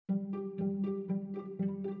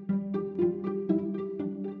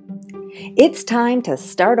It's time to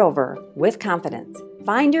start over with confidence,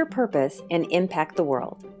 find your purpose, and impact the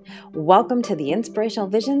world. Welcome to the Inspirational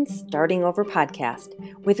Visions Starting Over podcast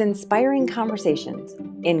with inspiring conversations,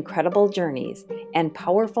 incredible journeys, and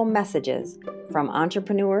powerful messages from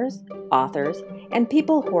entrepreneurs, authors, and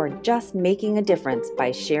people who are just making a difference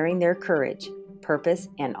by sharing their courage, purpose,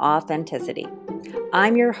 and authenticity.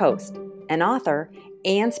 I'm your host, an author,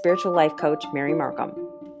 and spiritual life coach, Mary Markham.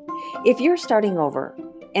 If you're starting over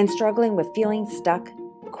and struggling with feeling stuck,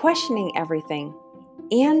 questioning everything,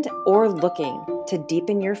 and or looking to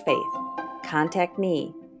deepen your faith, contact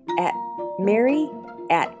me at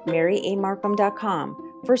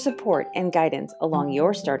mary@maryamarkham.com for support and guidance along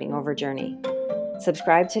your starting over journey.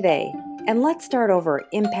 Subscribe today and let's start over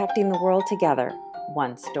impacting the world together,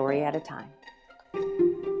 one story at a time.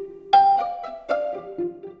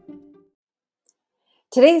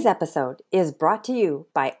 Today's episode is brought to you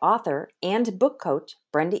by author and book coach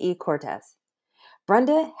Brenda E. Cortez.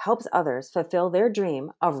 Brenda helps others fulfill their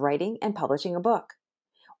dream of writing and publishing a book.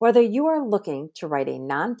 Whether you are looking to write a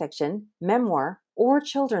nonfiction, memoir, or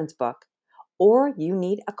children's book, or you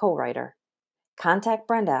need a co-writer, contact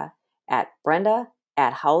Brenda at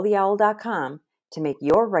brenda@howltheowl.com to make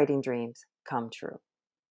your writing dreams come true.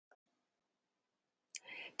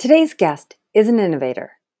 Today's guest is an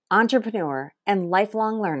innovator, entrepreneur, and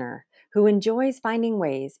lifelong learner who enjoys finding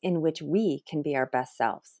ways in which we can be our best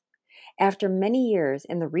selves. After many years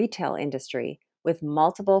in the retail industry with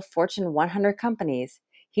multiple Fortune 100 companies,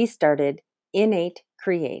 he started Innate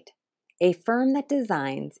Create, a firm that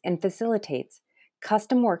designs and facilitates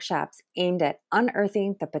custom workshops aimed at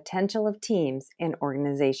unearthing the potential of teams and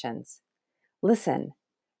organizations. Listen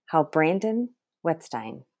how Brandon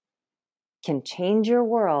Wetstein can change your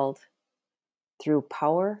world through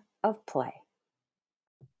power of play.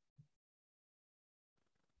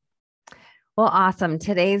 Well, awesome.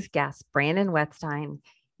 Today's guest, Brandon Wetstein,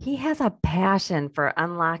 he has a passion for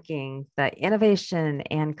unlocking the innovation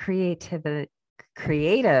and creative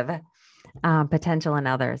potential in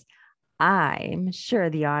others. I'm sure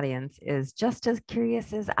the audience is just as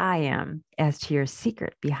curious as I am as to your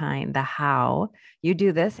secret behind the how you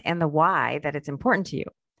do this and the why that it's important to you.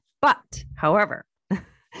 But, however,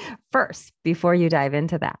 first, before you dive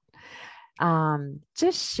into that,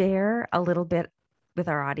 just share a little bit with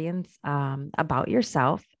our audience about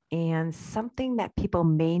yourself and something that people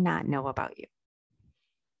may not know about you.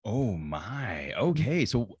 Oh my. Okay.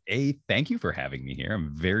 So thank you for having me here.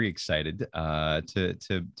 I'm very excited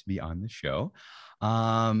to be on the show.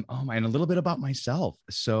 And a little bit about myself.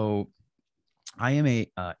 So I am a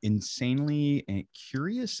insanely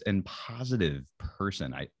curious and positive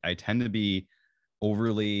person. I tend to be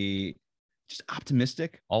overly just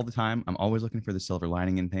optimistic all the time. I'm always looking for the silver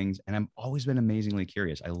lining in things, and I've always been amazingly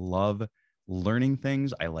curious. I love learning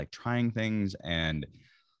things. I like trying things, and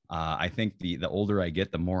I think the older I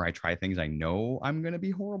get, the more I try things I know I'm going to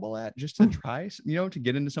be horrible at, just to try, to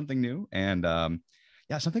get into something new. And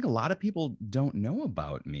something a lot of people don't know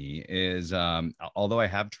about me is, although I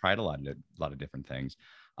have tried a lot of different things,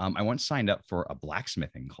 I once signed up for a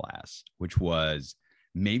blacksmithing class, which was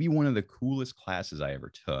maybe one of the coolest classes I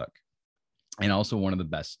ever took. And also one of the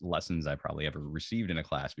best lessons I probably ever received in a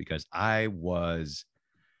class, because I was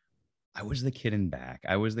the kid in back.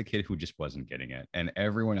 I was the kid who just wasn't getting it. And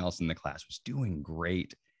everyone else in the class was doing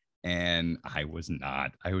great. And I was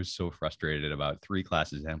not. I was so frustrated about 3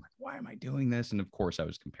 classes. And I'm like, why am I doing this? And of course, I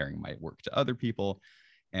was comparing my work to other people,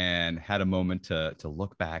 and had a moment to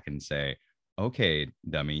look back and say, okay,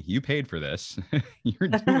 dummy, you paid for this. You're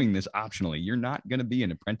doing this optionally. You're not going to be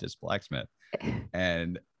an apprentice blacksmith.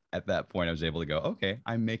 And at that point, I was able to go, okay,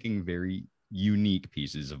 I'm making very unique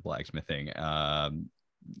pieces of blacksmithing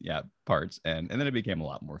parts. And then it became a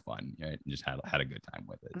lot more fun, right? And just had a good time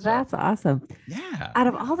with it. That's awesome. Yeah. Out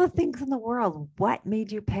of all the things in the world, what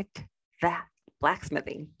made you pick that,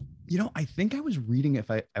 blacksmithing? I think I was reading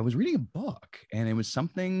I was reading a book, and it was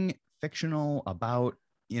something fictional about,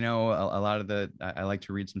 a lot of I like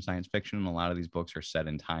to read some science fiction, and a lot of these books are set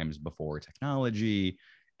in times before technology.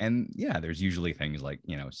 And there's usually things like,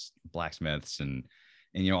 blacksmiths and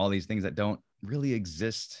all these things that don't really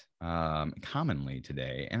exist commonly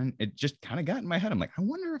today. And it just kind of got in my head. I'm like, I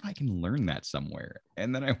wonder if I can learn that somewhere.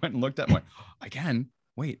 And then I went and looked up and went, oh, I can.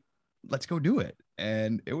 Wait, let's go do it.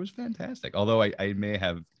 And it was fantastic. Although I may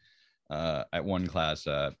have at one class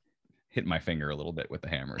hit my finger a little bit with the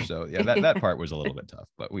hammer. So that part was a little bit tough,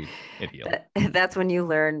 but it healed. That's when you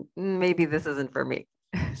learn, maybe this isn't for me.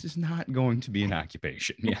 This is not going to be an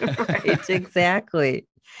occupation. Yeah. Right, exactly.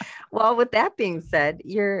 Well, with that being said,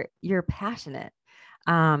 you're passionate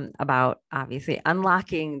about obviously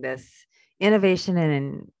unlocking this innovation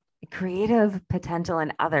and creative potential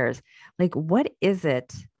in others. Like, what is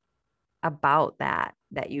it about that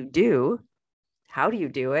you do? How do you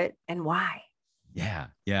do it, and why? Yeah,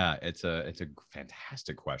 it's a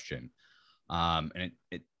fantastic question. And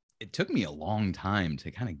it took me a long time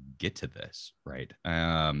to kind of get to this, right?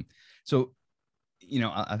 So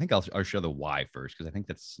I think I'll show the why first, because I think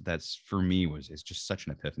that's for me is just such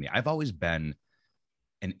an epiphany. I've always been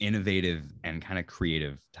an innovative and kind of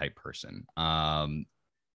creative type person,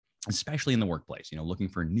 especially in the workplace. Looking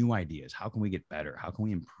for new ideas. How can we get better? How can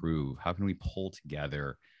we improve? How can we pull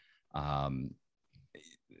together um,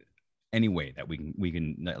 any way that we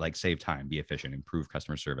can like save time, be efficient, improve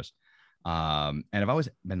customer service. And I've always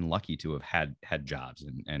been lucky to have had jobs,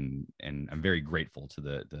 and I'm very grateful to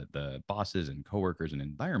the bosses and coworkers and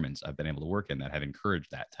environments I've been able to work in that have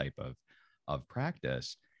encouraged that type of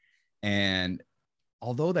practice. And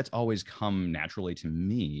although that's always come naturally to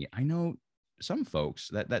me, I know some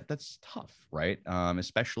folks that's tough, right?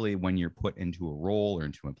 Especially when you're put into a role or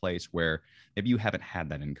into a place where maybe you haven't had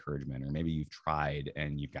that encouragement, or maybe you've tried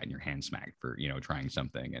and you've gotten your hand smacked for trying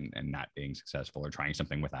something and not being successful, or trying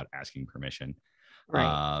something without asking permission.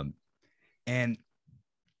 Right. And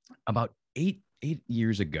about eight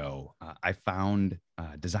years ago, I found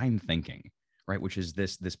design thinking, right, which is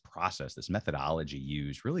this process, this methodology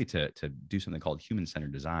used really to do something called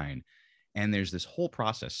human-centered design. And there's this whole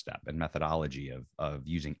process step and methodology of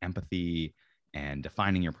using empathy and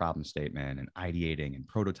defining your problem statement and ideating and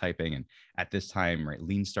prototyping. And at this time, right,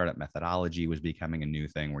 lean startup methodology was becoming a new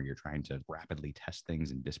thing where you're trying to rapidly test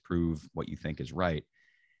things and disprove what you think is right.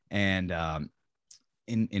 And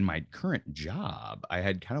in my current job, I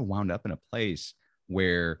had kind of wound up in a place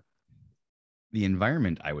where the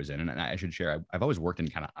environment I was in, and I should share, I've always worked in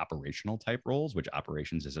kind of operational type roles, which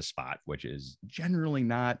operations is a spot which is generally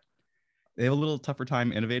not, they have a little tougher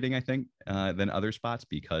time innovating, I think, than other spots,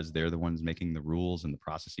 because they're the ones making the rules and the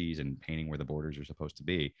processes and painting where the borders are supposed to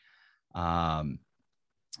be. And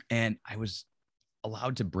I was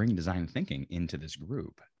allowed to bring design thinking into this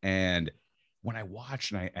group. And when I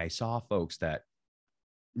watched and I saw folks that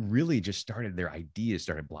really just started, their ideas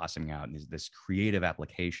started blossoming out, and this creative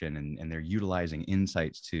application, and they're utilizing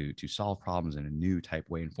insights to solve problems in a new type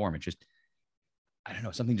way and form. It just, I don't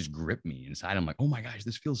know, something just gripped me inside. I'm like, oh my gosh,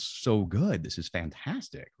 this feels so good. This is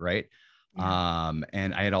fantastic. Right. Yeah.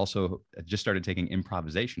 And I had also just started taking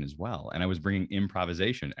improvisation as well. And I was bringing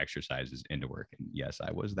improvisation exercises into work. And yes,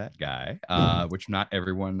 I was that guy, which not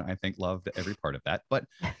everyone, I think, loved every part of that, but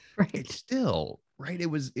Right. it's still right. It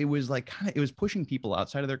was like it was pushing people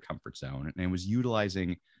outside of their comfort zone, and it was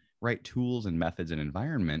utilizing right tools and methods and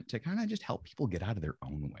environment to kind of just help people get out of their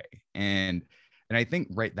own way. And I think,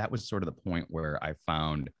 right, that was sort of the point where I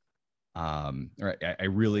found, or I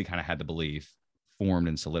really kind of had the belief formed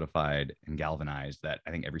and solidified and galvanized that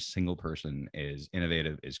I think every single person is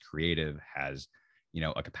innovative, is creative, has,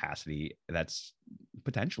 a capacity that's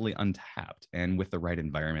potentially untapped. And with the right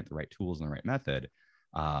environment, the right tools, and the right method,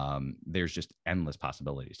 there's just endless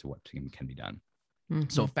possibilities to what can be done. Mm-hmm.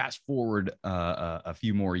 So fast forward a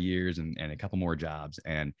few more years and a couple more jobs,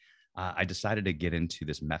 and I decided to get into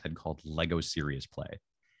this method called Lego Serious Play.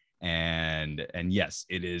 And yes,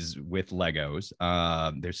 it is with Legos.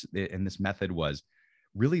 And this method was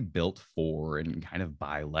really built for and kind of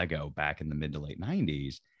by Lego back in the mid to late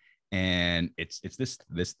 90s. And it's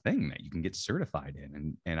this thing that you can get certified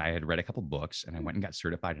in. And I had read a couple books, and I went and got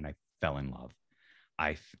certified, and I fell in love.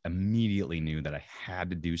 I immediately knew that I had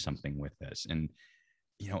to do something with this. And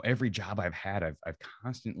every job I've had, I've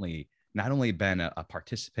constantly not only been a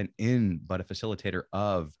participant in, but a facilitator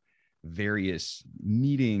of various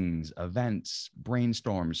meetings, events,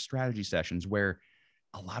 brainstorms, strategy sessions, where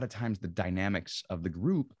a lot of times the dynamics of the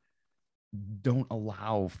group don't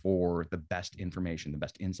allow for the best information, the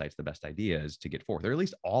best insights, the best ideas to get forth, or at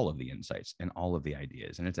least all of the insights and all of the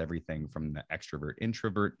ideas. And it's everything from the extrovert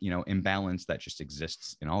introvert, imbalance that just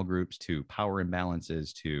exists in all groups, to power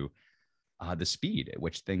imbalances, to the speed at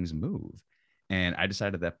which things move. And I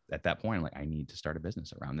decided that at that point, like, I need to start a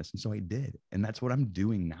business around this. And so I did. And that's what I'm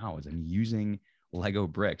doing now, is I'm using Lego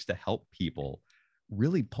bricks to help people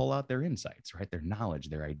really pull out their insights, right? Their knowledge,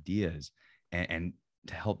 their ideas, and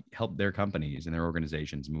to help their companies and their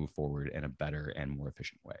organizations move forward in a better and more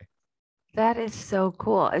efficient way. That is so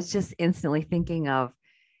cool. I was just instantly thinking of,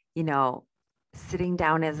 sitting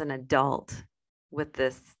down as an adult with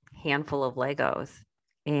this handful of Legos,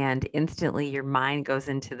 and instantly your mind goes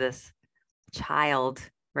into this child,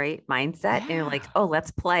 right, mindset. Yeah. And you're like, oh,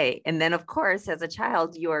 let's play. And then, of course, as a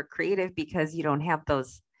child, you are creative because you don't have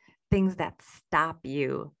those things that stop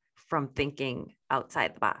you from thinking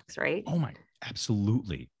outside the box, right? Oh my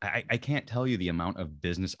Absolutely. I can't tell you the amount of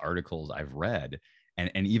business articles I've read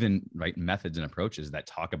and even right methods and approaches that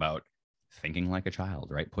talk about thinking like a child,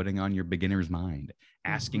 right? Putting on your beginner's mind,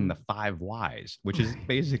 asking the 5 whys, which is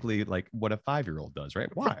basically like what a 5-year-old does, right?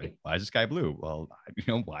 Why? Right. Why is the sky blue? Well,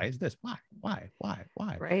 why is this? Why?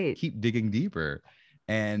 Right. Keep digging deeper.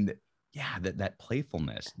 And yeah, that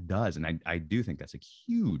playfulness does. And I do think that's a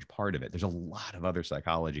huge part of it. There's a lot of other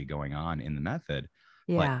psychology going on in the method,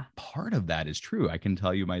 but Yeah. part of that is true. I can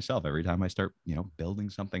tell you myself, every time I start, building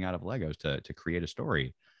something out of Legos to create a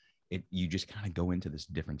story, you just kind of go into this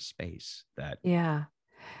different space that Yeah.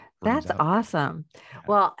 brings That's out. awesome. Yeah.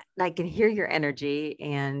 Well, I can hear your energy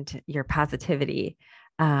and your positivity.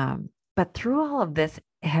 But through all of this,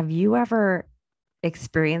 have you ever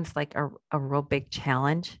experienced like a real big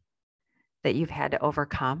challenge that you've had to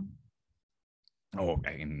overcome? Oh,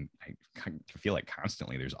 I feel like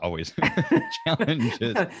constantly there's always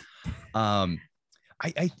challenges. Um,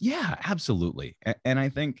 yeah, absolutely. And I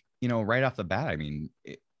think, right off the bat, I mean,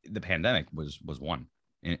 the pandemic was one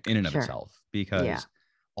in and of Sure. itself, Yeah. because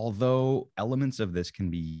although elements of this can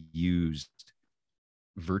be used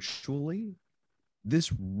virtually,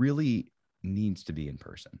 this really needs to be in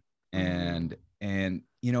person. Mhm. And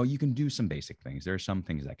you can do some basic things. There are some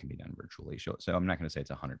things that can be done virtually. So I'm not going to say it's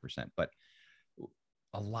 100%, but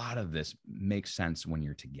a lot of this makes sense when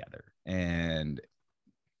you're together. And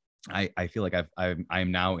I feel like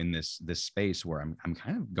I'm now in this space where I'm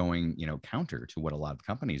kind of going, counter to what a lot of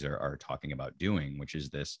companies are talking about doing, which is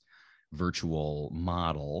this virtual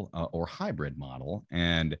model or hybrid model.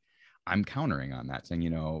 And I'm countering on that, saying,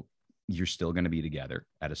 you're still going to be together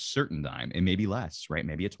at a certain time. It may be less, right?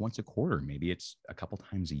 Maybe it's once a quarter, maybe it's a couple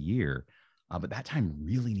times a year, but that time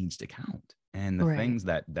really needs to count. And the Right. things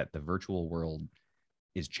that the virtual world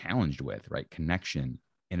is challenged with, right? Connection,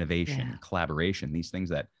 innovation, Yeah. collaboration, these things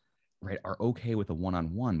that, right, are okay with a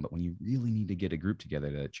one-on-one, but when you really need to get a group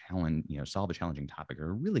together to challenge, solve a challenging topic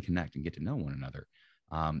or really connect and get to know one another,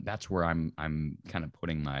 that's where I'm kind of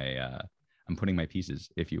putting my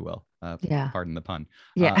pieces, if you will. Yeah. Pardon the pun.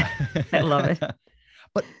 Yeah. I love it.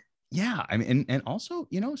 But yeah, I mean, and also,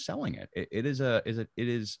 selling it.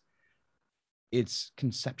 It's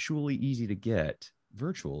conceptually easy to get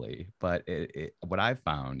virtually, but what I've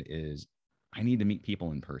found is I need to meet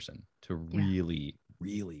people in person to Yeah. really,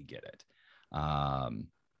 really get it.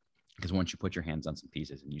 Because once you put your hands on some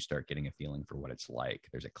pieces and you start getting a feeling for what it's like,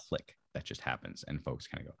 there's a click that just happens, and folks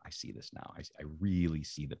kind of go, I see this now. I really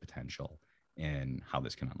see the potential in how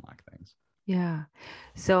this can unlock things. Yeah.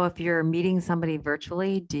 So if you're meeting somebody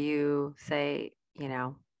virtually, do you say,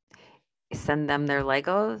 send them their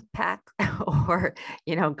Lego pack or,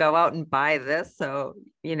 go out and buy this so,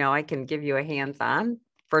 I can give you a hands-on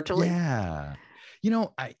virtually? Yeah.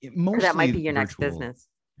 Or that might be Mostly your next virtual. business.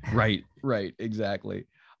 Right, exactly.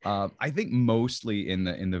 I think mostly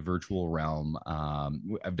in the virtual realm,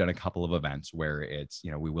 I've done a couple of events where it's,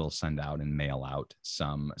 we will send out and mail out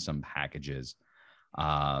some packages,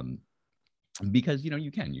 um, because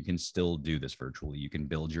you can still do this virtually. You can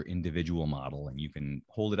build your individual model and you can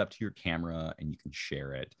hold it up to your camera and you can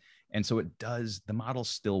share it. And so the model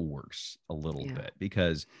still works a little Yeah. bit,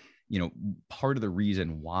 because part of the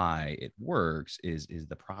reason why it works is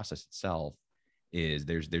the process itself is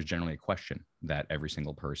there's generally a question that every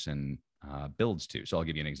single person builds to. So I'll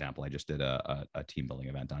give you an example. I just did a team building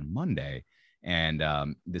event on Monday, and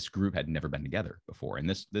this group had never been together before, and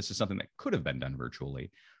this is something that could have been done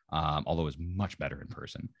virtually, although it was much better in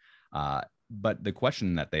person. But the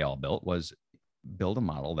question that they all built was, build a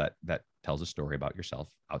model that tells a story about yourself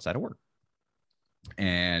outside of work.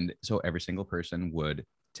 And so every single person would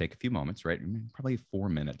take a few moments, right? Probably 4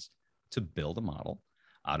 minutes, to build a model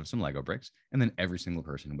out of some Lego bricks. And then every single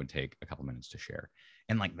person would take a couple minutes to share.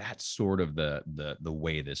 And like, that's sort of the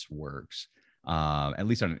way this works, at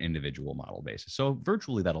least on an individual model basis. So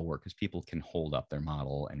virtually that'll work because people can hold up their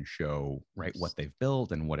model and show, right, what they've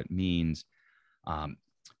built and what it means.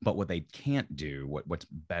 But what they can't do, what's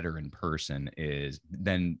better in person, is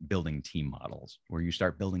then building team models where you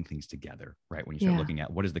start building things together, right? When you start Yeah. looking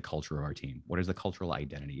at what is the culture of our team, what is the cultural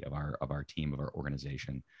identity of our team, of our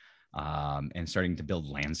organization, and starting to build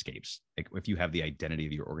landscapes. Like, if you have the identity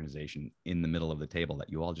of your organization in the middle of the table that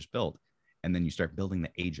you all just built, and then you start building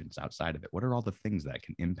the agents outside of it, what are all the things that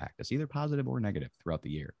can impact us, either positive or negative, throughout the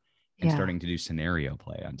year? And Yeah. starting to do scenario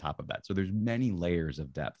play on top of that. So there's many layers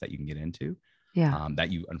of depth that you can get into, Yeah. that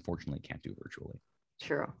you unfortunately can't do virtually.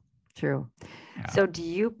 True. True. Yeah. So do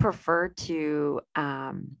you prefer to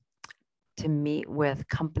meet with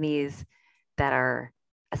companies that are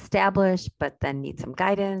established but then need some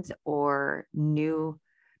guidance, or new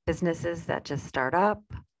businesses that just start up?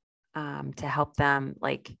 to help them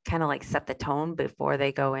kind of set the tone before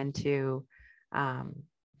they go into, um,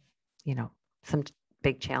 some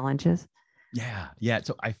big challenges? Yeah, yeah.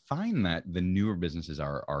 So I find that the newer businesses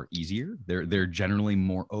are easier. They're generally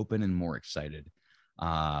more open and more excited.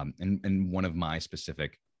 And one of my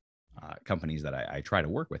specific companies that I try to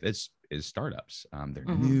work with is startups. They're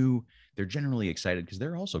Mm-hmm. new. They're generally excited because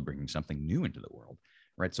they're also bringing something new into the world,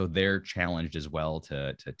 right? So they're challenged as well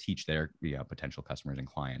to teach their potential customers and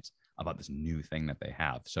clients about this new thing that they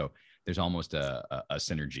have. So there's almost a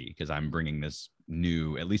synergy because I'm bringing this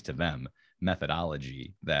new, at least to them,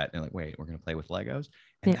 methodology that they're like, wait, we're going to play with Legos,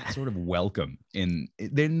 and Yeah, that's sort of welcome in.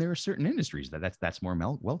 Then there are certain industries that's more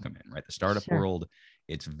welcome in, right? The startup sure. world,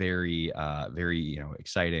 it's very very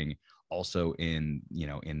exciting. Also in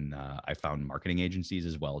I found marketing agencies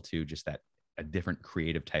as well too, just that a different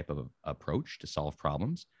creative type of approach to solve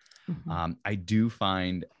problems. Mm-hmm. I do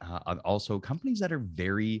find also companies that are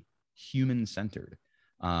very human centered.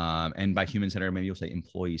 And by human centered, maybe you'll say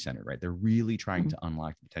employee centered, right? They're really trying Mm-hmm. to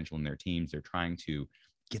unlock the potential in their teams. They're trying to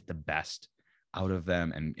get the best out of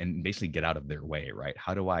them and basically get out of their way, right?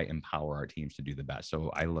 How do I empower our teams to do the best? So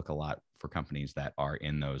I look a lot for companies that are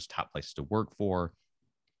in those top places to work for,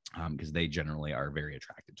 because they generally are very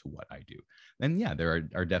attracted to what I do. And yeah, there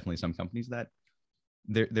are definitely some companies that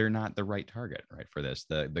they're not the right target, right, for this.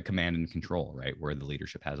 The command and control, right, where the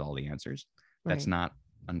leadership has all the answers. That's Right. not,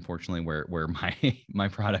 unfortunately, where my my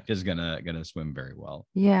product is gonna swim very well.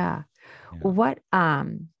 Yeah. Yeah. What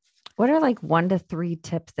are 1 to 3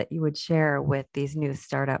 tips that you would share with these new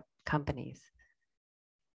startup companies?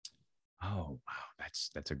 Oh wow,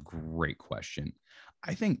 that's a great question.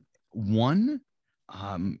 I think one,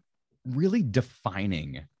 um, really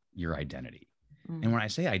defining your identity. And Mm. when I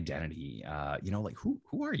say identity, like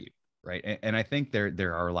who are you, right? And I think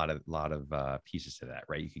there are a lot of pieces to that,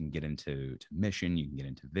 right? You can get into mission, you can get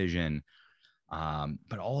into vision,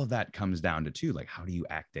 but all of that comes down to two, like how do you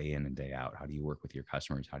act day in and day out? How do you work with your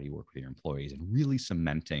customers? How do you work with your employees? And really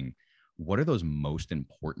cementing what are those most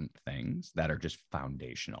important things that are just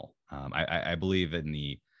foundational. I believe in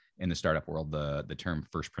the startup world, the term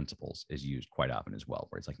first principles is used quite often as well,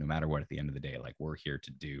 where it's like no matter what, at the end of the day, like we're here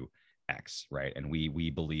to do X, right? And we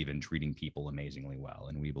believe in treating people amazingly well,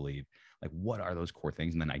 and we believe like what are those core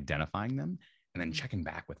things, and then identifying them, and then checking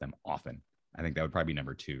back with them often. I think that would probably be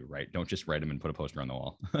number two, right? Don't just write them and put a poster on the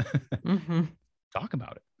wall. Mm-hmm. Talk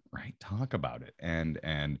about it, right? Talk about it, and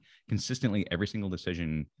consistently every single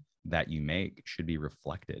decision that you make should be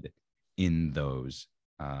reflected in those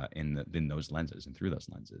lenses and through those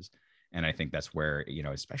lenses. And I think that's where,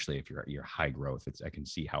 especially if you're high growth, I can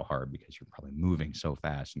see how hard, because you're probably moving so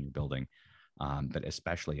fast and you're building, but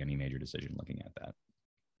especially any major decision looking at that.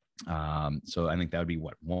 So I think that would be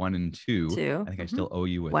what, one and two. Two. I think I Mm-hmm. still owe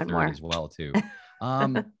you a One third more. as well too.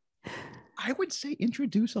 Um, I would say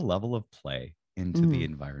introduce a level of play into the Mm.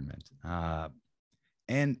 environment.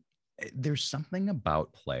 And there's something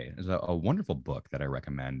about play. There's a wonderful book that I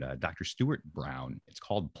recommend, Dr. Stuart Brown. It's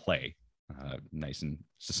called Play, nice and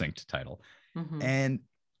succinct title. Mm-hmm. And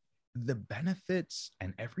the benefits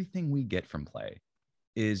and everything we get from play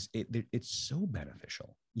it's so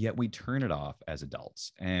beneficial, yet we turn it off as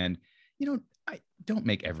adults. And I don't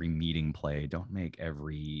make every meeting play, don't make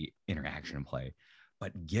every interaction play,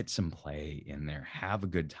 but get some play in there, have a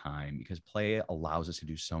good time, because play allows us to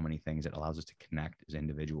do so many things. It allows us to connect as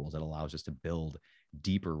individuals, it allows us to build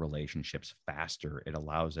deeper relationships faster, it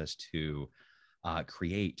allows us to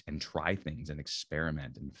create and try things and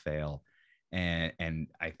experiment and fail. And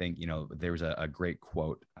I think there was a great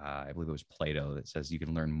quote, I believe it was Plato, that says you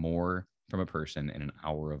can learn more from a person in an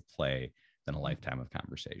hour of play than a lifetime of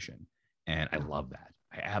conversation. And I Oh, love that.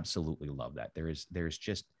 I absolutely love that. There's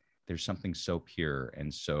something so pure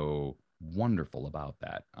and so wonderful about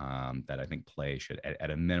that, that I think play should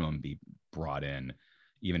at a minimum be brought in,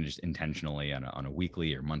 even just intentionally on a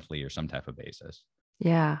weekly or monthly or some type of basis.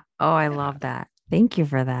 yeah. Oh, I Yeah. love that. Thank you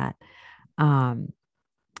for that. Um,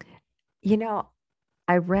 you know,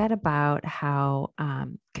 I read about how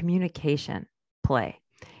communication play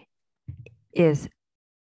is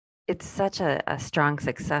it's such a strong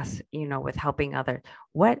success, with helping others.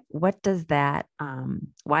 What does that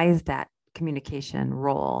why is that communication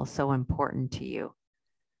role so important to you?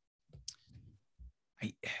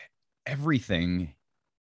 I, everything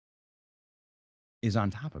is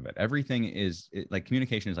on top of it. Everything like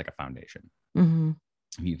communication is like a foundation. Mm-hmm.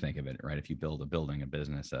 If you think of it, right? If you build a building, a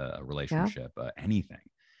business, a Yeah. relationship, anything,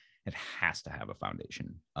 it has to have a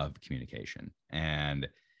foundation of communication. And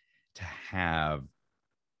to have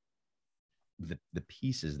the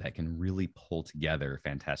pieces that can really pull together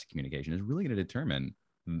fantastic communication is really going to determine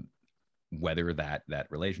whether that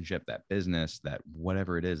relationship, that business, that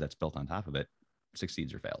whatever it is that's built on top of it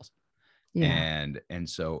succeeds or fails. Yeah. And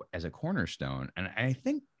so as a cornerstone, and I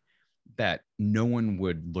think that no one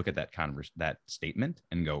would look at that statement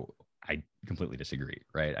and go, I completely disagree,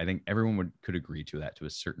 right? I think everyone could agree to that to a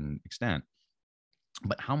certain extent.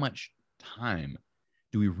 But how much time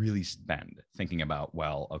do we really spend thinking about,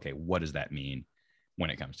 well, okay, what does that mean when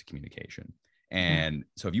it comes to communication? And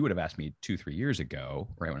so if you would have asked me 2-3 years ago,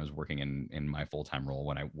 right, when I was working in my full-time role,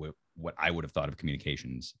 what I would have thought of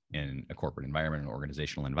communications in a corporate environment, an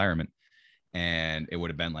organizational environment, and it would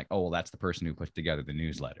have been like, oh, well, that's the person who put together the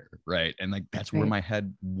newsletter, right? And like that's where my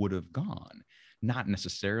head would have gone. Not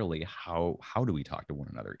necessarily how do we talk to one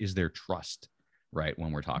another? Is there trust, right,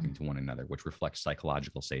 when we're talking to one another, which reflects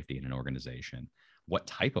psychological safety in an organization? What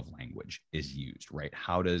type of language is used, right?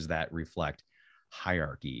 How does that reflect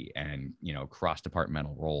hierarchy and,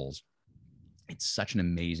 cross-departmental roles? It's such an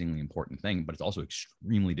amazingly important thing, but it's also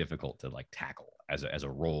extremely difficult to like tackle as a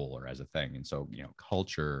role or as a thing. And so,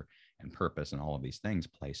 culture and purpose and all of these things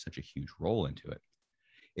play such a huge role into it.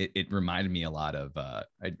 It reminded me a lot of,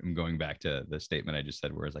 I'm going back to the statement I just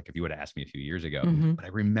said, where it's like, if you would have asked me a few years ago, but I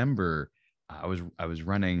remember I was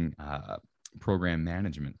running program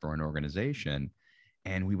management for an organization,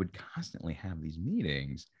 and we would constantly have these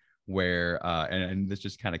meetings where, and this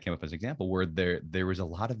just kind of came up as an example, where there was a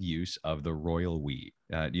lot of use of the royal we.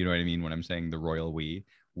 You know what I mean? When I'm saying the royal we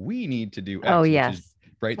need to do X, Oh, which yes. is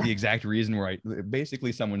right. The exact reason where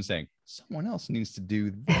basically someone's saying someone else needs to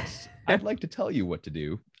do this. I'd like to tell you what to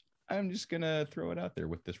do. I'm just going to throw it out there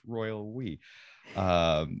with this royal we.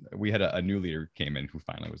 We had a new leader came in who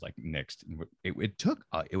finally was like nixed.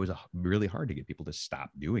 It was really hard to get people to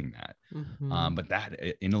stop doing that. But that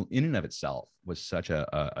in and of itself was such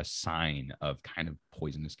a sign of kind of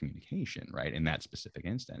poisonous communication, right? In that specific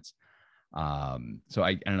instance. So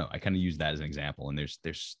I don't know, I kind of use that as an example, and there's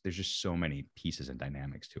just so many pieces and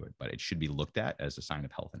dynamics to it, but it should be looked at as a sign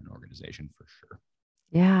of health in an organization for sure.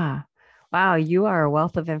 Yeah. Wow. You are a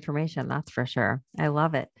wealth of information. That's for sure. I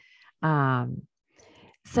love it.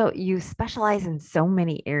 So you specialize in so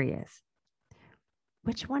many areas.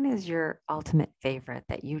 Which one is your ultimate favorite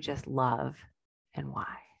that you just love, and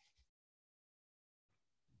why?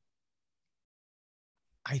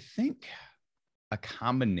 I think a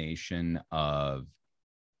combination of,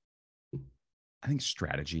 I think,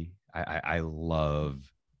 strategy. I love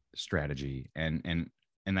strategy, and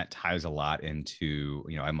that ties a lot into,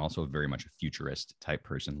 I'm also very much a futurist type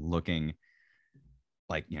person, looking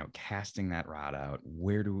like, casting that rod out.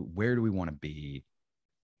 Where do we want to be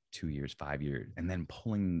 2 years, 5 years, and then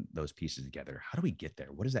pulling those pieces together? How do we get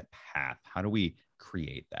there? What is that path? How do we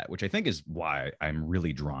create that? Which I think is why I'm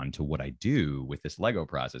really drawn to what I do with this Lego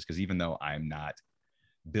process. Because even though I'm not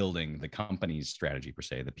building the company's strategy per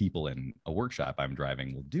se, the people in a workshop I'm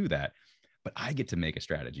driving will do that, but I get to make a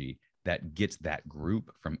strategy that gets that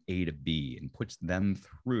group from A to B and puts them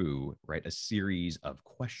through, right, a series of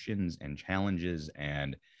questions and challenges,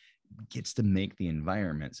 and gets to make the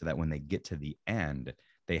environment so that when they get to the end,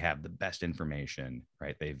 they have the best information,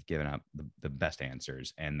 right? They've given up the best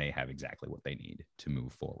answers, and they have exactly what they need to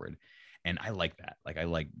move forward. And I like that. Like, I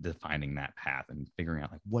like defining that path and figuring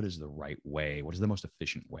out like, what is the right way? What is the most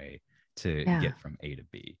efficient way to get from A to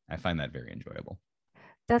B? I find that very enjoyable.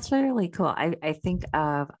 That's really cool. I think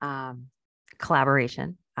of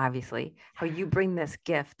collaboration, obviously, how you bring this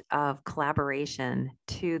gift of collaboration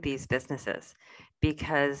to these businesses,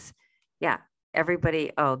 because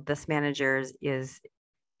everybody, this manager is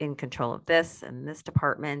in control of this and this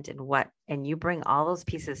department and you bring all those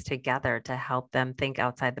pieces together to help them think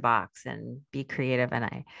outside the box and be creative. And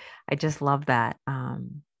I just love that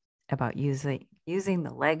about using the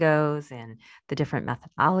Legos and the different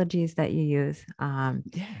methodologies that you use.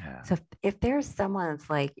 So if there's someone that's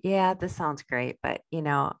like, yeah, this sounds great, but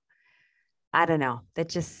I don't know,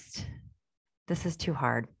 this is too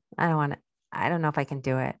hard. I don't know if I can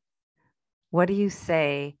do it. What do you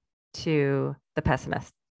say to the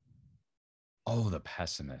pessimist? Oh, the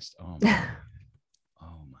pessimist. Oh my.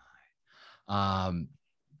 Oh my.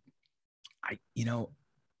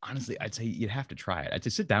 Honestly, I'd say you'd have to try it. I'd say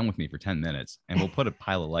sit down with me for 10 minutes and we'll put a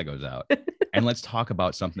pile of Legos out and let's talk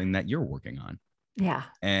about something that you're working on. Yeah.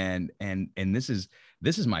 And this is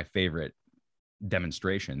my favorite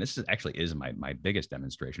demonstration. This is my biggest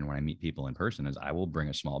demonstration when I meet people in person, is I will bring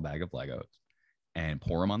a small bag of Legos and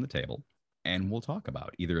pour them on the table, and we'll talk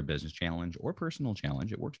about either a business challenge or personal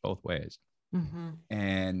challenge. It works both ways.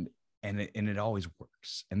 And it always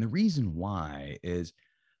works. And the reason why is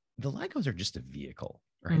the Legos are just a vehicle,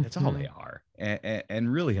 right? That's all they are.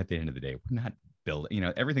 And really, at the end of the day, we're not build,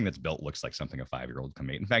 everything that's built looks like something a 5-year-old can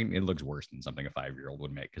make. In fact, it looks worse than something a 5-year-old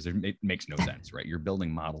would make, because it makes no sense, right? You're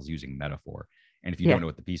building models using metaphor. And if you don't know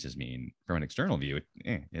what the pieces mean from an external view,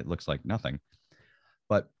 it looks like nothing.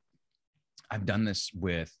 But I've done this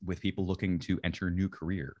with people looking to enter new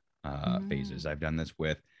career phases. I've done this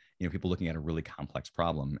with, people looking at a really complex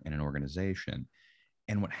problem in an organization.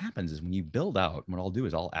 And what happens is when you build out, what I'll do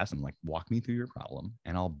is I'll ask them, like, walk me through your problem,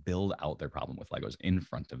 and I'll build out their problem with Legos in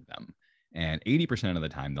front of them. And 80% of the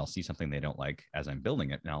time, they'll see something they don't like as I'm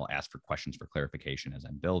building it, and I'll ask for questions for clarification as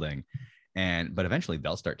I'm building. But eventually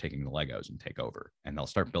they'll start taking the Legos and take over, and they'll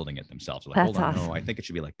start building it themselves. They're like, hold on, no, I think it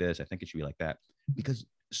should be like this. I think it should be like that. Because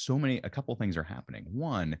a couple of things are happening.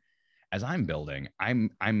 One, as I'm building,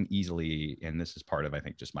 I'm easily, and this is part of, I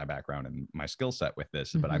think, just my background and my skill set with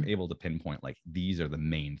this, but I'm able to pinpoint, like, these are the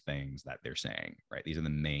main things that they're saying, right? These are the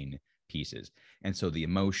main pieces. And so the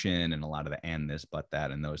emotion and a lot of the and this, but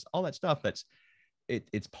that, and those, all that stuff,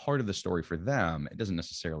 it's part of the story for them. It doesn't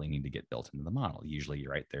necessarily need to get built into the model. Usually,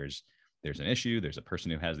 you're right, there's an issue, there's a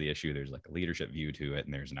person who has the issue, there's like a leadership view to it,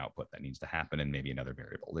 and there's an output that needs to happen, and maybe another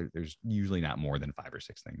variable. There's usually not more than 5 or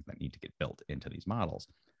 6 things that need to get built into these models.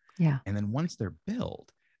 Yeah. And then once they're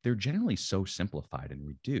built, they're generally so simplified and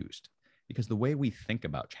reduced, because the way we think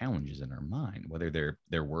about challenges in our mind, whether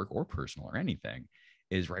they're work or personal or anything,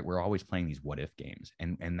 is, right, we're always playing these what if games.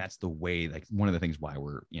 And that's the way, like, one of the things why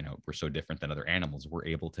we're so different than other animals. We're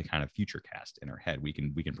able to kind of future cast in our head. We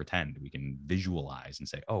can pretend, we can visualize and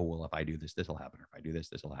say, oh, well, if I do this, this will happen. Or if I do this,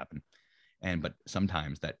 this will happen. But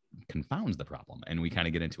sometimes that confounds the problem, and we kind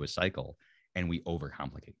of get into a cycle and we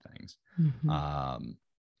overcomplicate things.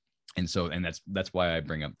 And that's why I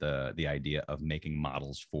bring up the idea of making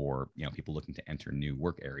models for, people looking to enter new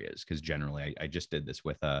work areas. Because generally I just did this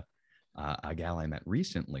with a gal I met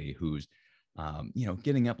recently who's,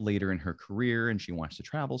 getting up later in her career, and she wants to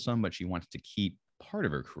travel some, but she wants to keep part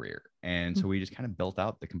of her career. And so we just kind of built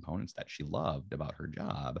out the components that she loved about her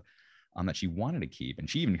job, that she wanted to keep. And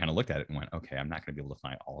she even kind of looked at it and went, okay, I'm not going to be able to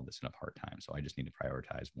find all of this in a part-time, so I just need to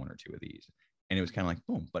prioritize 1 or 2 of these. And it was kind of like,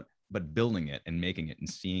 boom, but building it and making it and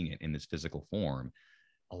seeing it in this physical form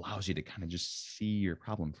allows you to kind of just see your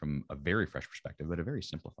problem from a very fresh perspective, but a very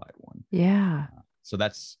simplified one. Yeah. So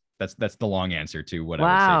that's the long answer to what I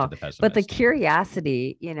would say to the pessimist. But the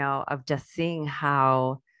curiosity, of just seeing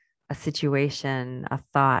how a situation, a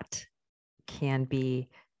thought can be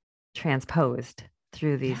transposed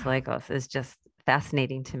through these Legos is just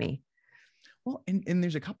fascinating to me. Well, and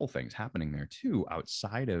there's a couple things happening there too,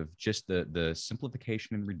 outside of just the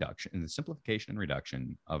simplification and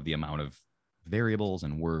reduction of the amount of variables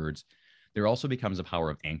and words. There also becomes a power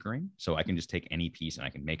of anchoring. So I can just take any piece and I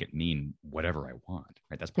can make it mean whatever I want,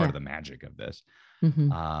 right? That's part of the magic of this.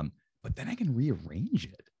 But then I can rearrange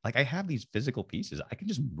it. Like, I have these physical pieces, I can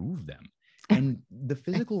just move them. And the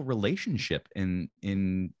physical relationship in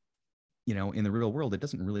the real world, it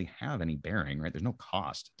doesn't really have any bearing, right? There's no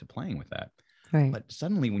cost to playing with that. Right. But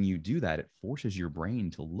suddenly when you do that, it forces your brain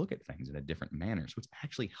to look at things in a different manner. So it's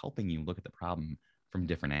actually helping you look at the problem from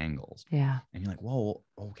different angles. Yeah. And you're like, whoa,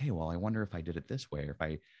 okay, well, I wonder if I did it this way, or if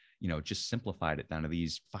I, just simplified it down to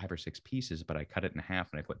these 5 or 6 pieces, but I cut it in half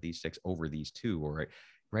and I put these 6 over these 2, or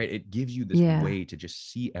right. It gives you this way to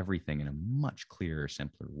just see everything in a much clearer,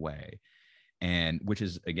 simpler way. And which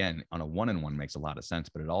is, again, on a one-on-one makes a lot of sense,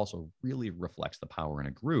 but it also really reflects the power in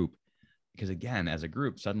a group. Because again, as a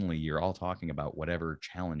group, suddenly you're all talking about whatever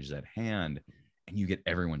challenge is at hand, and you get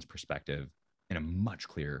everyone's perspective in a much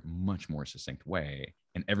clearer, much more succinct way.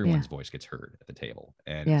 And everyone's voice gets heard at the table.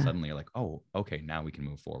 And suddenly you're like, oh, okay, now we can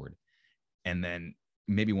move forward. And then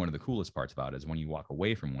maybe one of the coolest parts about it is when you walk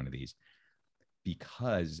away from one of these,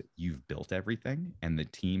 because you've built everything and the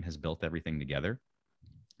team has built everything together,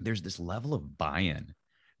 there's this level of buy-in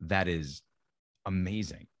that is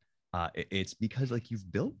amazing. It's because, like,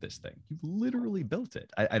 you've built this thing. You've literally built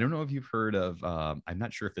it. I don't know if you've heard of, I'm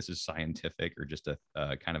not sure if this is scientific or just a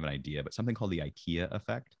kind of an idea, but something called the IKEA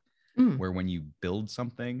effect, where when you build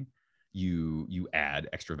something, you add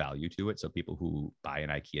extra value to it. So people who buy an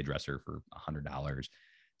IKEA dresser for $100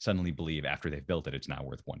 suddenly believe after they've built it, it's now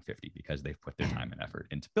worth $150 because they've put their time and effort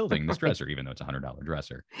into building this dresser, even though it's a $100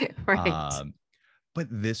 dresser. Right. But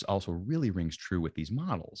this also really rings true with these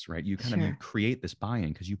models, right? You kind of you create this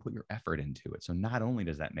buy-in because you put your effort into it. So not only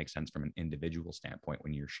does that make sense from an individual standpoint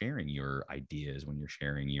when you're sharing your ideas, when you're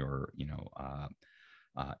sharing your,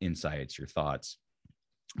 insights, your thoughts,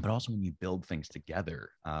 but also when you build things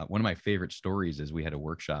together. One of my favorite stories is we had a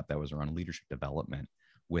workshop that was around leadership development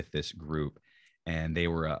with this group. And they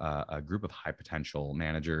were a group of high potential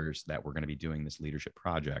managers that were going to be doing this leadership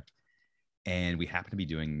project. And we happened to be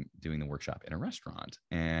doing the workshop in a restaurant.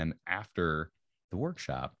 And after the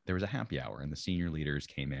workshop, there was a happy hour and the senior leaders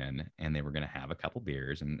came in and they were going to have a couple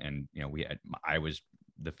beers. And, you know, I was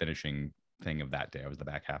the finishing thing of that day. I was the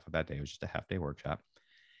back half of that day. It was just a half day workshop.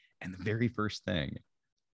 And the very first thing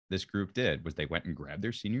this group did was they went and grabbed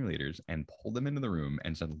their senior leaders and pulled them into the room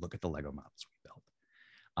and said, look at the Lego models we built.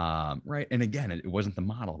 Right. And again, it wasn't the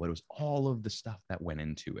model, but it was all of the stuff that went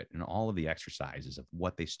into it and all of the exercises of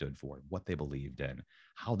what they stood for, what they believed in,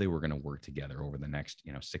 how they were going to work together over the next,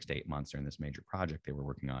 6 to 8 months during this major project they were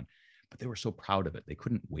working on. But they were so proud of it. They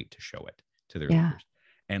couldn't wait to show it to their leaders.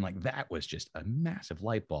 And like, that was just a massive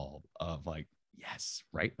light bulb of like, yes,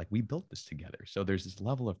 right. Like we built this together. So there's this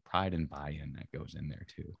level of pride and buy-in that goes in there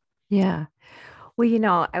too. Yeah.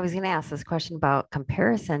 Well, I was going to ask this question about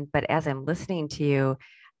comparison, but as I'm listening to you,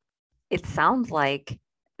 it sounds like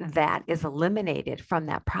that is eliminated from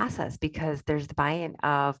that process because there's the buy-in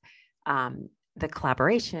of the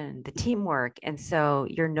collaboration, the teamwork. And so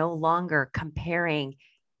you're no longer comparing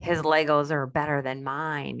his Legos are better than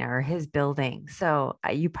mine or his building. So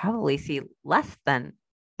you probably see less than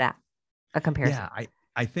that, a comparison. Yeah,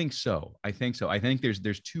 I think so. I think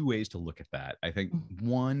there's two ways to look at that. I think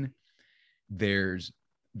one, there's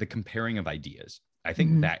the comparing of ideas. I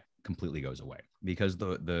think that completely goes away because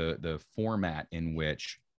the format in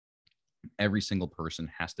which every single person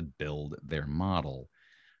has to build their model,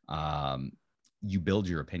 you build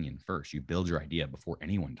your opinion first, you build your idea before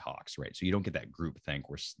anyone talks, right? So you don't get that group think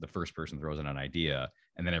where the first person throws in an idea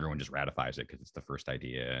and then everyone just ratifies it because it's the first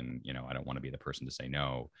idea and I don't want to be the person to say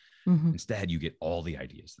no. Instead, you get all the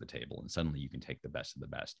ideas to the table and suddenly you can take the best of the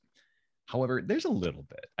best. However, there's a little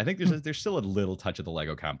bit. I think there's still a little touch of the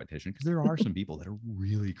Lego competition because there are some people that are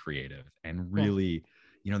really creative and really,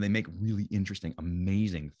 they make really interesting,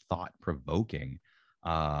 amazing, thought-provoking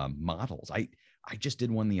models. I just did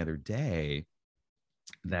one the other day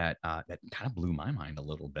that kind of blew my mind a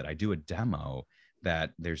little bit. I do a demo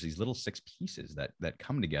that there's these little 6 pieces that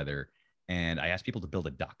come together, and I asked people to build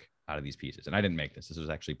a duck out of these pieces. And I didn't make this. This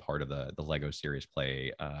was actually part of the Lego Serious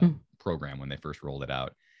Play program when they first rolled it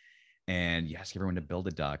out. And you ask everyone to build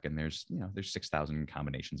a duck, and there's 6,000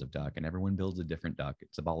 combinations of duck, and everyone builds a different duck.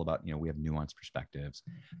 It's all about, we have nuanced perspectives,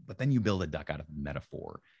 but then you build a duck out of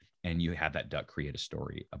metaphor, and you have that duck create a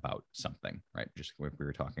story about something, right? Just what we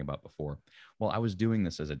were talking about before. Well, I was doing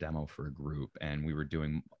this as a demo for a group, and we were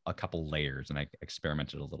doing a couple layers, and I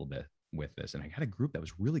experimented a little bit with this, and I had a group that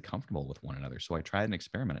was really comfortable with one another. So I tried an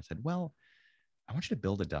experiment. I said, well, I want you to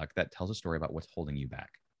build a duck that tells a story about what's holding you back.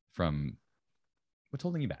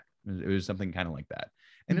 It was something kind of like that.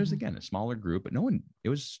 And it was, again, a smaller group, but it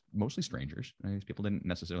was mostly strangers. These people didn't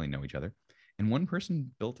necessarily know each other. And one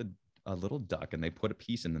person built a little duck, and they put a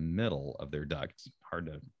piece in the middle of their duck. It's hard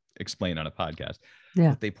to explain on a podcast.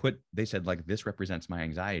 Yeah. But they said, like, this represents my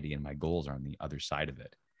anxiety and my goals are on the other side of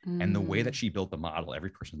it. And the way that she built the model,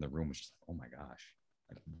 every person in the room was just like, oh my gosh,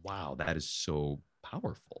 like, wow, that is so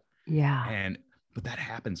powerful. Yeah. But that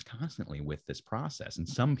happens constantly with this process. And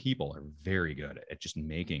some people are very good at just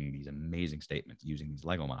making these amazing statements using these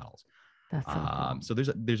Lego models. That's so cool. So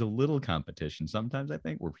there's a little competition sometimes, I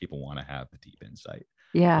think, where people want to have the deep insight.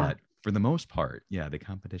 Yeah. But for the most part, the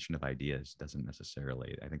competition of ideas doesn't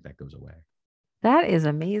necessarily, I think that goes away. That is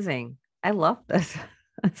amazing. I love this.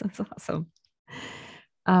 That's awesome.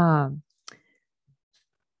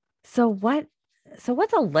 So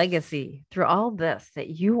what's a legacy through all this that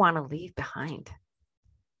you want to leave behind?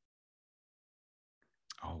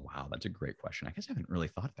 Oh, wow. That's a great question. I guess I haven't really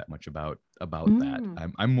thought that much about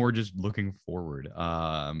that. I'm more just looking forward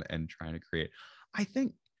and trying to create. I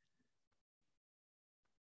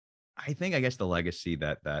guess the legacy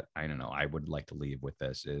that I don't know, I would like to leave with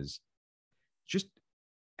this is just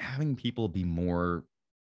having people be more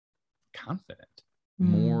confident,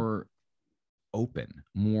 more open,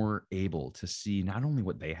 more able to see not only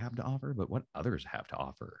what they have to offer, but what others have to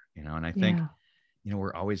offer, and I think,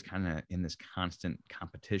 we're always kind of in this constant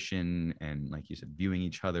competition and, like you said, viewing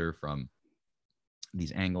each other from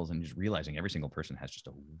these angles and just realizing every single person has just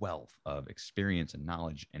a wealth of experience and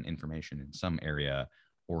knowledge and information in some area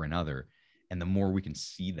or another. And the more we can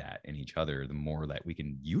see that in each other, the more that we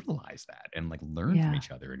can utilize that and like learn from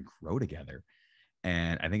each other and grow together.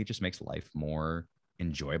 And I think it just makes life more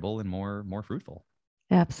enjoyable and more fruitful.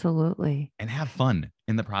 Absolutely. And have fun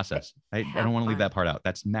in the process. I don't want to leave that part out.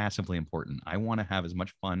 That's massively important. I want to have as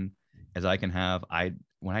much fun as I can have.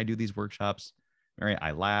 When I do these workshops, Mary,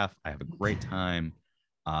 I laugh, I have a great time.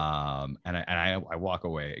 And I walk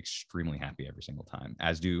away extremely happy every single time,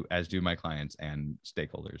 as do my clients and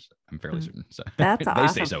stakeholders. I'm fairly certain. So that's they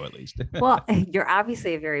awesome. say so, at least. Well, you're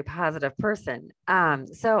obviously a very positive person.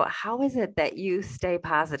 So how is it that you stay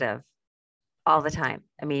positive all the time?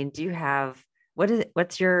 I mean, do you have What is it?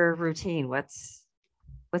 What's your routine? What's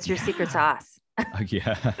your secret sauce?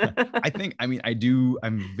 Yeah.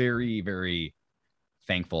 I'm very, very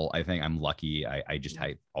thankful. I think I'm lucky. I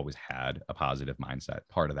always had a positive mindset.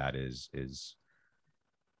 Part of that is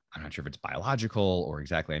I'm not sure if it's biological or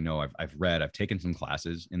exactly. I know I've taken some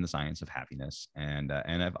classes in the science of happiness, and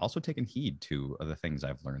I've also taken heed to the things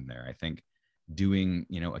I've learned there. I think doing,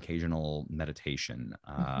 occasional meditation,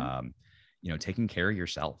 taking care of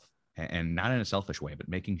yourself, and not in a selfish way, but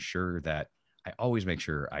making sure that I always make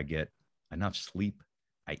sure I get enough sleep.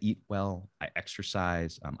 I eat well, I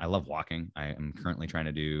exercise. I love walking. I am currently trying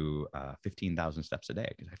to do 15,000 steps a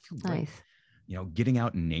day because I feel nice. Great, getting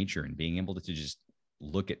out in nature and being able to just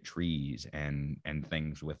look at trees and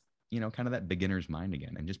things with, kind of that beginner's mind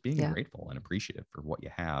again, and just being grateful and appreciative for what you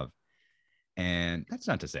have. And that's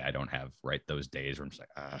not to say I don't have those days where I'm just like,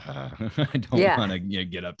 I don't want to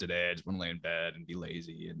get up today. I just want to lay in bed and be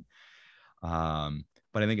lazy. And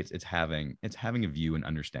but I think it's having a view and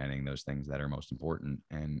understanding those things that are most important,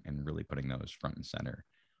 and really putting those front and center.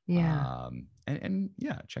 And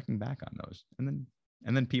checking back on those,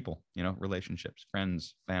 and then people, relationships,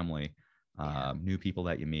 friends, family, new people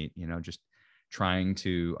that you meet, just trying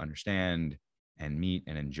to understand and meet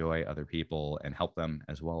and enjoy other people and help them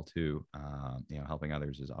as well too. Helping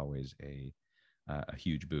others is always a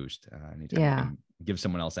huge boost. Anytime you can give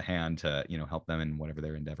someone else a hand to, help them in whatever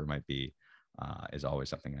their endeavor might be, is always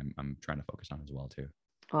something I'm trying to focus on as well too.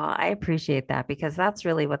 Well, I appreciate that, because that's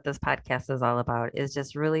really what this podcast is all about, is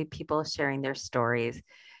just really people sharing their stories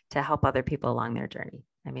to help other people along their journey.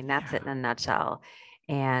 I mean, that's it in a nutshell.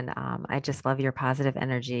 And I just love your positive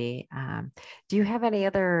energy. Do you have any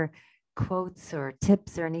other quotes or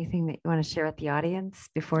tips or anything that you want to share with the audience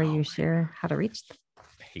before you share how to reach them?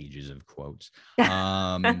 Pages of quotes.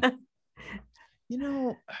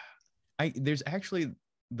 There's actually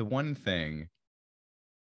the one thing.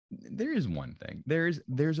 There is one thing.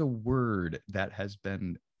 There's a word that has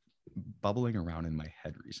been bubbling around in my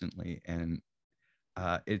head recently, and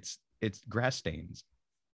it's grass stains.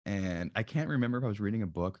 And I can't remember if I was reading a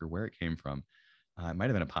book or where it came from. It might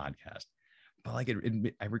have been a podcast, but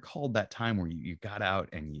I recalled that time where you got out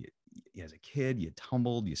and you, as a kid, you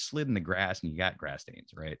tumbled, you slid in the grass, and you got grass stains,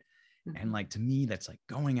 right? Mm-hmm. And to me, that's like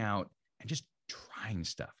going out and just trying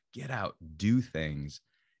stuff. Get out, do things,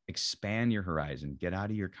 expand your horizon, get out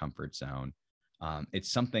of your comfort zone.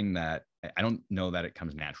 It's something that I don't know that it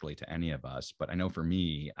comes naturally to any of us, but I know for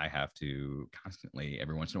me, I have to constantly,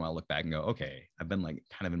 every once in a while, look back and go, okay, I've been kind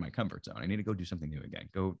of in my comfort zone. I need to go do something new again.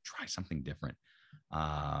 Go try something different.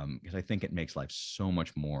 Because I think it makes life so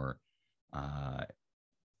much more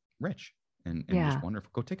rich and just wonderful.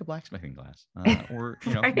 Go take a blacksmithing class, or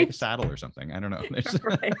make a saddle or something. I don't know.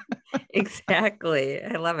 Right. Exactly.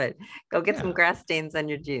 I love it. Go get some grass stains on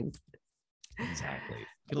your jeans. Exactly.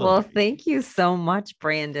 Well, thank you so much,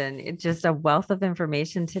 Brandon. It's just a wealth of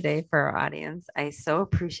information today for our audience. I so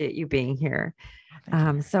appreciate you being here.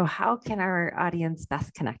 So how can our audience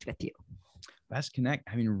best connect with you? Best connect.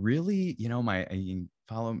 I mean, really, you can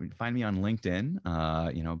find me on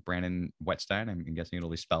LinkedIn, Brandon Wetstein. I'm guessing it'll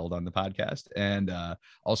be spelled on the podcast. And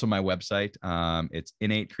also my website, it's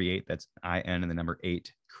Innate Create. That's IN and the number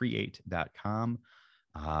 8 create.com.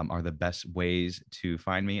 Are the best ways to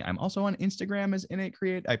find me. I'm also on Instagram as Innate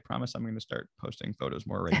Create. I promise I'm going to start posting photos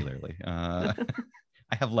more regularly. I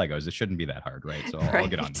have Legos. It shouldn't be that hard, right? So I'll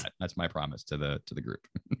get on that. That's my promise to the group.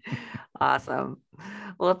 Awesome.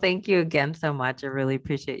 Well, thank you again so much. I really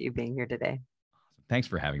appreciate you being here today. Thanks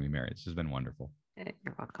for having me, Mary. This has been wonderful.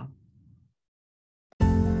 You're welcome.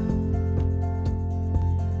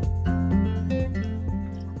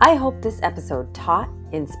 I hope this episode taught,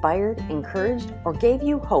 inspired, encouraged, or gave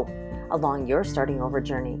you hope along your starting over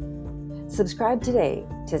journey. Subscribe today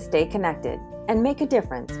to stay connected and make a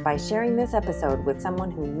difference by sharing this episode with someone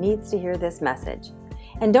who needs to hear this message.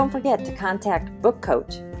 And don't forget to contact book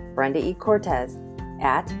coach Brenda E. Cortez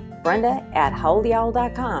at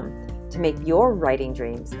brenda@howlyowl.com to make your writing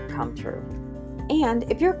dreams come true. And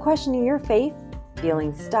if you're questioning your faith,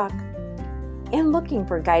 feeling stuck, and looking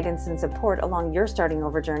for guidance and support along your starting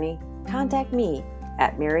over journey, contact me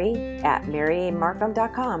at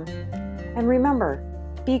mary@maryamarkham.com. And remember,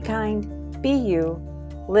 be kind, be you,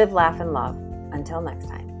 live, laugh, and love. Until next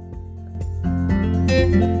time.